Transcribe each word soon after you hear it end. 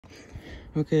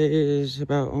Okay, it is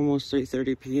about almost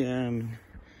 3:30 p.m.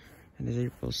 It is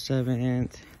April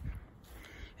 7th.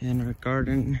 And our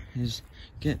garden is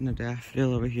getting a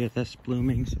daffodil over here that's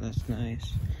blooming, so that's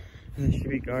nice. And this should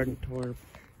be garden tour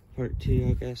part 2,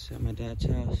 I guess, at my dad's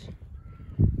house.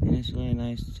 And it's really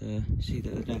nice to see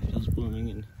that the daffodil's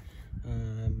blooming.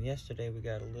 And yesterday we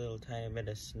got a little tiny bit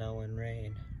of snow and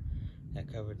rain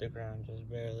that covered the ground just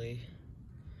barely.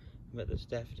 But this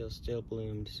daffodil still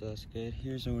bloomed, so that's good.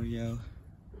 Here's Oreo.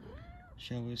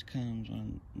 She always comes when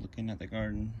I'm looking at the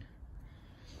garden.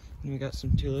 And we got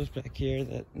some tulips back here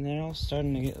and they're all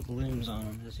starting to get blooms on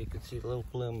them. As you can see, little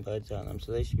bloom buds on them,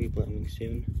 so they should be blooming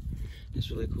soon.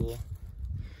 That's really cool.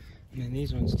 And then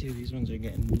these ones too, these ones are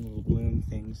getting little bloom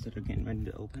things that are getting ready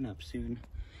to open up soon.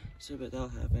 So I bet that'll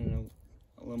happen in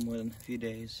a little more than a few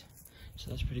days.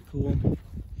 So that's pretty cool.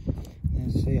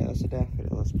 And so yeah, that's a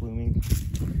daffodil that's blooming.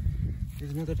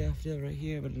 There's another daffodil right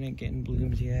here, but it ain't getting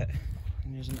blooms yet.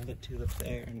 And there's another tulip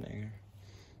there and there.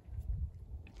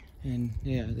 And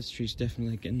yeah, this tree's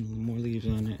definitely getting more leaves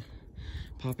on it.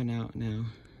 Popping out now.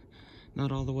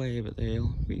 Not all the way, but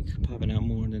they'll be popping out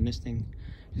more. And then this thing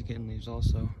is getting leaves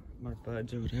also. More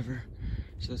buds or whatever.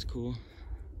 So that's cool.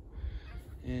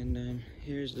 And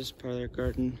here's this part of their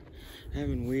garden. I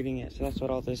haven't been weeding it, so that's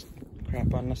what all this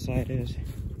crap on the side is.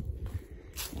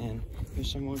 And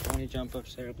here's some more Johnny Jump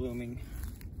Ups that are blooming.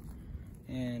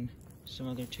 And some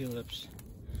other tulips.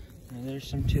 And there's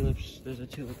some tulips. There's a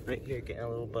tulip right here getting a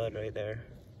little bud right there.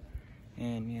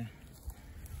 And yeah.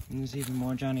 And there's even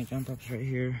more Johnny Jump Ups right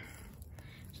here.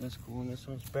 So that's cool. And this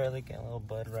one's barely getting a little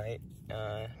bud right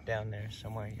down there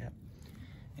somewhere. Yep.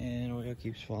 And Oreo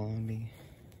keeps following me.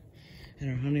 And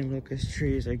our honey locust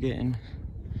trees are getting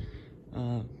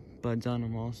buds on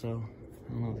them also.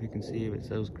 I don't know if you can see, but it's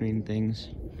those green things.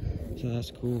 So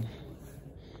that's cool.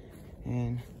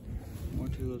 And more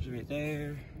tulips right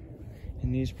there.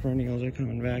 And these perennials are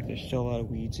coming back. There's still a lot of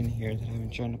weeds in here that I've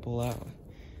been trying to pull out.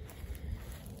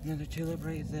 Another tulip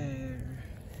right there.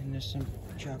 And there's some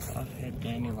chopped off head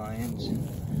dandelions.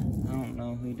 I don't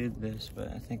know who did this, but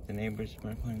I think the neighbors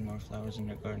are putting more flowers in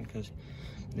their garden because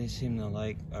they seem to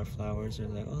like our flowers. They're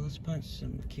like, oh, let's plant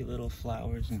some cute little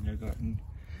flowers in their garden.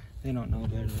 They don't know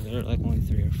better. They're like only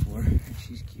 3 or 4. And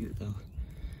she's cute though.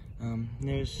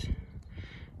 There's,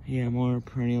 yeah, more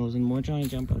perennials and more Johnny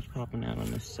Jump Ups popping out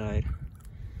on this side.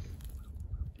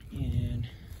 And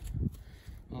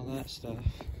all that stuff.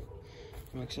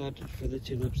 I'm excited for the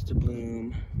tulips to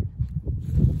bloom.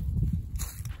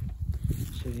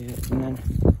 So yeah, and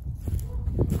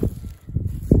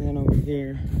then over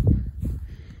here,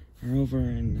 or over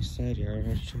in the side yard,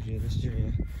 I showed you this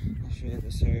area. I'll show you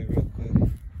this area real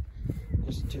quick.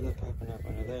 There's a tulip popping up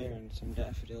under there, and some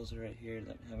daffodils are right here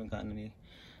that haven't gotten any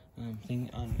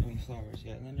any flowers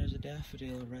yet. And then there's a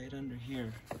daffodil right under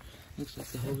here. Looks like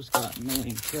the hose got annoying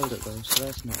and killed it though, so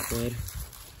that's not good.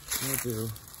 Oh boo.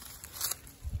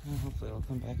 Well, hopefully it'll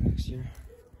come back next year.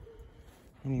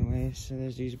 Anyway, so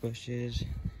there's these bushes.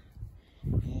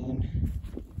 And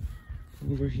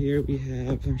over here we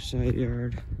have our side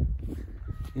yard.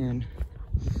 And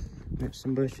there's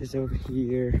some bushes over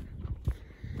here.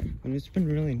 And it's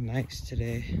been really nice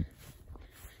today.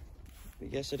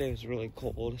 But yesterday was really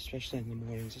cold, especially in the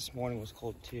mornings. This morning was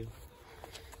cold too.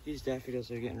 These daffodils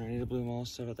are getting ready to bloom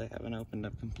also, but they haven't opened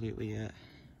up completely yet,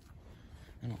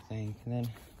 I don't think. And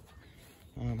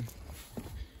then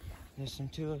there's some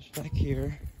tulips back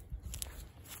here.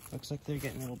 Looks like they're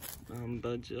getting little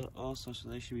buds also, so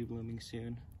they should be blooming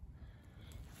soon.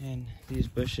 And these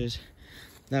bushes,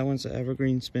 that one's an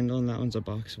evergreen spindle and that one's a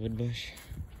boxwood bush.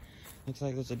 Looks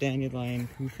like there's a dandelion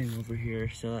poofing over here,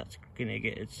 so that's gonna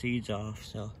get its seeds off.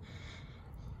 So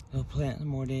they'll plant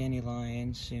more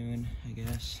dandelions soon, I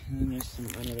guess. And then there's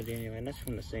another dandelion. That's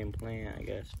from the same plant, I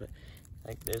guess. But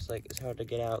like, there's like, it's hard to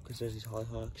get out because there's these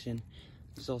hollyhocks, and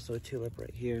there's also a tulip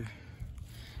right here.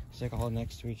 It's like all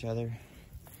next to each other.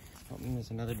 Oh, and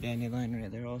there's another dandelion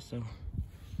right there also.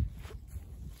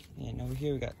 And over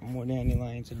here we got more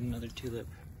dandelions and another tulip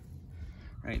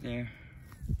right there.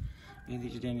 And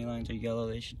these dandelions are yellow.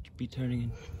 They should be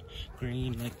turning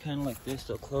green, like kind of like this.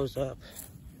 They'll close up.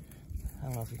 I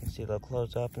don't know if you can see, they'll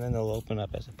close up and then they'll open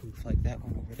up as a poof like that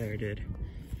one over there did.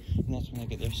 And that's when they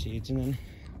get their seeds. And then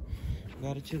we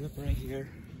got a tulip right here.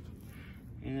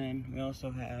 And then we also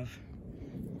have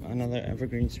another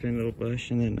evergreen spindle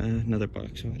bush and then another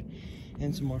boxwood.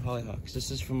 And some more hollyhocks.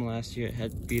 This is from last year. It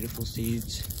had beautiful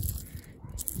seeds.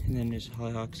 And then there's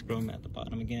hollyhocks growing at the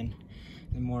bottom again.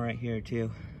 And more right here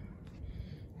too.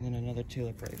 And then another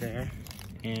tulip right there.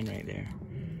 And right there.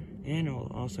 And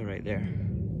also right there.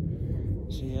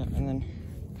 So yeah, and then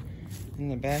in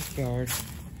the backyard,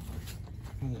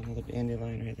 There's another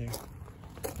dandelion right there.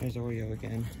 There's Oreo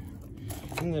again.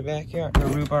 In the backyard, our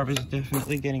rhubarb is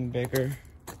definitely getting bigger.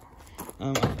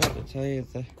 I forgot to tell you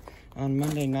that on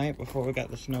Monday night, before we got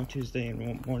the snow Tuesday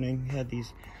morning, we had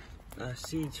these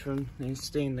seeds from, they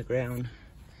stay in the ground.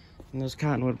 And those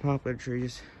cottonwood poplar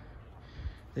trees,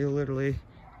 they literally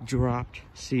dropped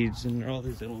seeds, and they're all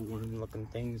these little worm-looking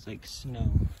things like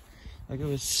snow. Like it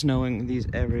was snowing these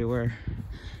everywhere.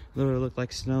 Literally looked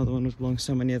like snow. The wind was blowing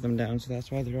so many of them down, so that's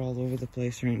why they're all over the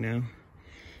place right now.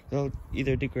 They'll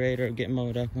either degrade or get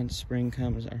mowed up once spring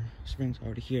comes. Or spring's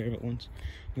already here, but once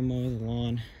we mow the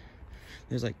lawn,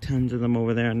 there's like tons of them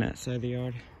over there on that side of the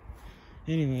yard.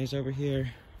 Anyways, over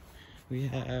here we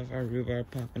have our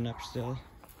rhubarb popping up still.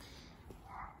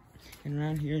 And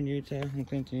around here in Utah, in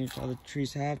Clinton, Utah, the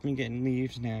trees have been getting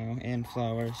leaves now and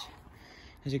flowers.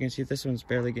 As you can see, this one's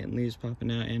barely getting leaves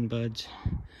popping out and buds.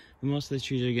 But most of the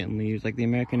trees are getting leaves. Like the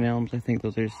American elms, I think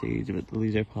those are seeds, but the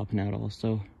leaves are popping out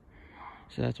also.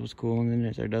 So that's what's cool. And then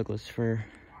there's our Douglas fir.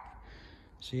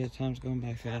 So yeah, time's going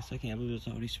by fast. I can't believe it's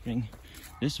already spring.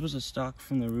 This was a stalk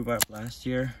from the rhubarb last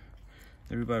year.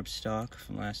 The rhubarb stalk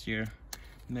from last year.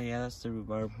 But yeah, that's the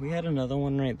rhubarb. We had another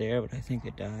one right there, but I think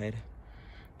it died.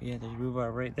 But yeah, there's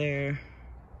rhubarb right there.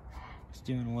 It's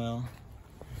doing well.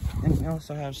 And we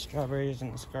also have strawberries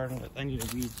in this garden, but I need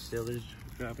a weed still. There's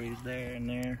strawberries there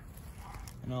and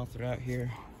all throughout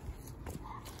here.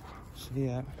 So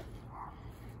yeah.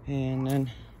 And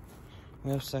then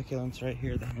we have succulents right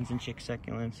here, the hens and chick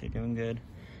succulents, they're doing good.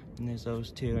 And there's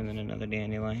those two, and then another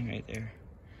dandelion right there.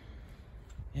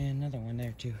 And another one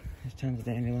there too. There's tons of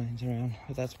dandelions around,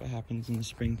 but that's what happens in the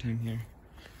springtime here.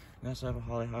 We also have a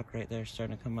hollyhock right there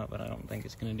starting to come up, but I don't think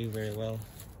it's gonna do very well.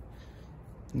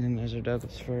 And then there's our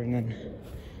Douglas fir, and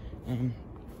then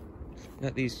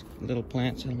got these little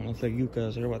plants. I don't know if they're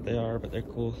yuccas or what they are, but they're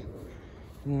cool.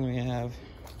 And then we have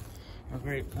our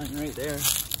grape plant right there.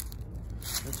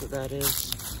 That's what that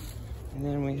is. And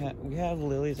then we have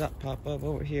lilies that pop up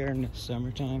over here in the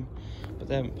summertime, but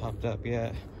they haven't popped up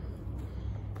yet.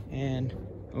 And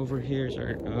over here is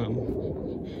our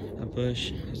a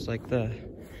bush. It's like the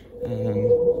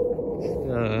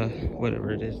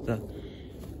whatever it is,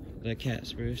 the cat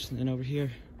spruce. And then over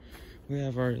here we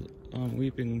have our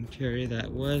weeping cherry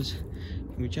that was,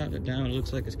 we chopped it down, it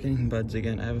looks like it's getting buds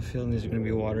again. I have a feeling these are going to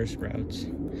be water sprouts.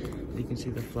 You can see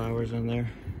the flowers on there.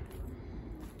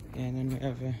 And then we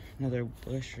have another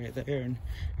bush right there, and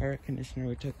our air conditioner,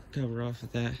 we took the cover off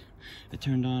of that. It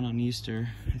turned on Easter,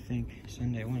 I think,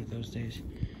 Sunday, one of those days,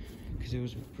 because it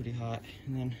was pretty hot.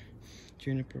 And then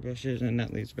juniper bushes, and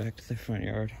that leads back to the front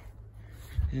yard.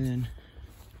 And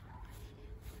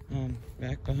then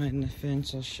back behind the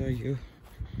fence, I'll show you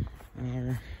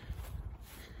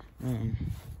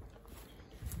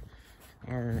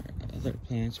our other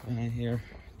plants behind here.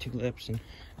 Tulips and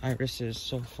irises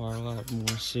so far, a lot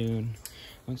more soon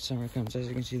once summer comes. As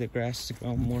you can see, the grass is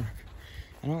growing more.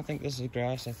 I don't think this is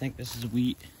grass, I think this is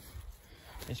wheat.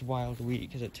 It's wild wheat,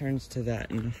 because it turns to that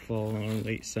in the fall or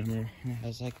late summer. And it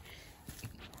has like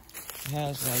see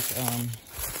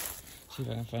if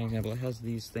I can find an example. It has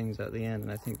these things at the end,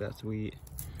 and I think that's wheat.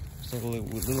 It's like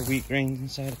little wheat grains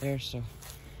inside there. So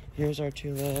here's our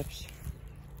tulips.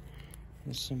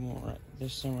 There's some more,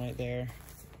 there's some right there.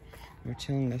 We're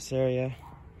tilling this area.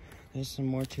 There's some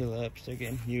more tulips. They're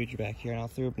getting huge back here. And I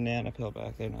threw a banana peel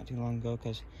back there not too long ago,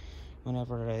 because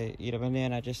whenever I eat a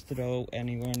banana, I just throw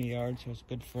anywhere in the yard, so it's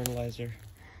good fertilizer.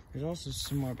 There's also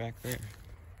some more back there.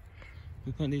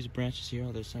 We put these branches here.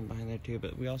 Oh, there's some behind there too,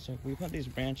 but we put these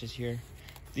branches here.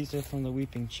 These are from the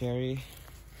weeping cherry.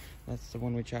 That's the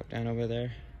one we chopped down over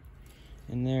there.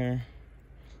 And there,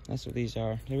 that's what these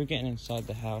are. They were getting inside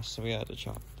the house, so we had to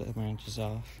chop the branches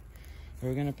off. We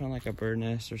were gonna put like a bird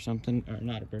nest or something, or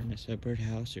not a bird nest, a bird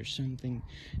house or something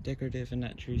decorative in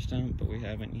that tree stump, but we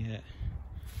haven't yet.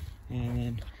 And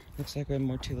then looks like we have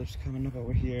more tulips coming up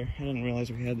over here. I didn't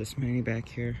realize we had this many back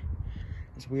here.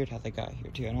 It's weird how they got here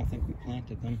too. I don't think we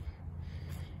planted them.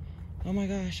 Oh my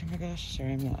gosh,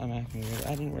 sorry, I'm acting weird.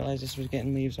 I didn't realize this was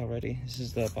getting leaves already. This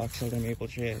is the box elder maple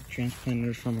tree I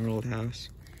transplanted from our old house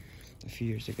a few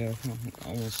years ago,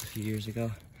 almost a few years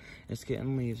ago. It's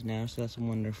getting leaves now, so that's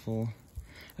wonderful.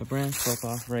 A branch broke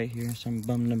off right here, so I'm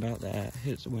bummed about that.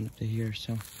 It went up to here,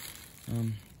 so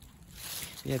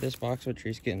yeah, this boxwood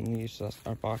tree's getting leaves. So that's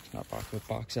our box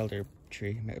elder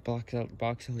tree, box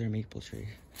elder maple tree.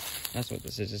 That's what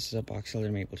this is. This is a box elder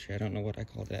maple tree. I don't know what I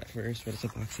called it at first, but it's a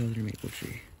box elder maple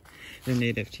tree. They're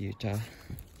native to Utah.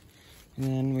 And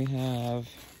then we have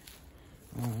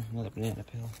another banana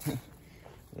peel.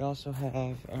 We also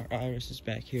have our irises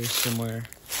back here somewhere.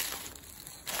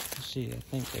 see, I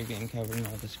think they're getting covered in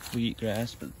all this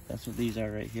wheatgrass, but that's what these are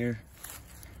right here.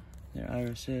 They're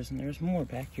irises, and there's more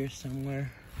back here somewhere.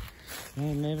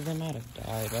 Maybe they might have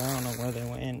died. I don't know where they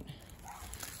went.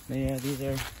 But yeah, these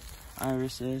are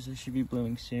irises. They should be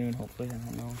blooming soon, hopefully. I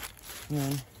don't know. And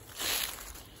then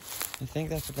I think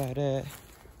that's about it.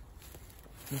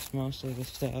 That's most of the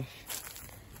stuff.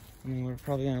 I mean, we're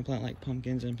probably gonna plant like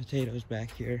pumpkins and potatoes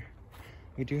back here.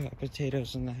 We do have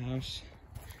potatoes in the house.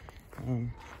 I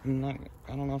don't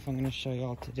know if I'm gonna show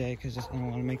y'all today because I don't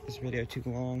want to make this video too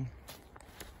long.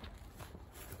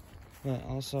 But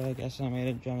also, I guess I made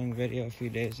a drumming video a few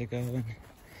days ago, and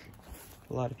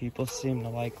a lot of people seem to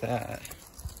like that.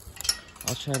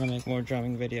 I'll try to make more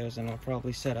drumming videos, and I'll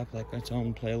probably set up like its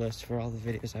own playlist for all the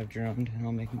videos I've drummed, and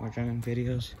I'll make more drumming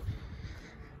videos.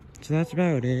 So that's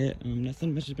about it.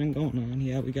 Nothing much has been going on.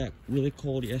 Yeah, we got really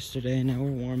cold yesterday, and now we're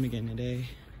warm again today.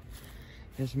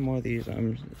 There's more of these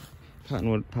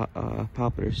cottonwood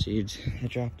poplar seeds that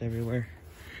dropped everywhere.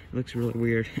 It looks really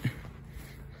weird.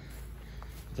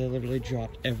 They literally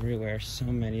dropped everywhere, so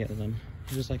many of them.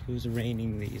 It was like it was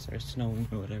raining these or snowing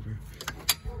or whatever.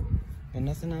 But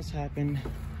nothing else happened.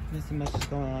 Nothing much is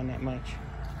going on that much.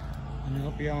 And I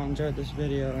hope y'all enjoyed this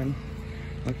video, and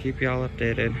I'll keep y'all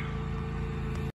updated.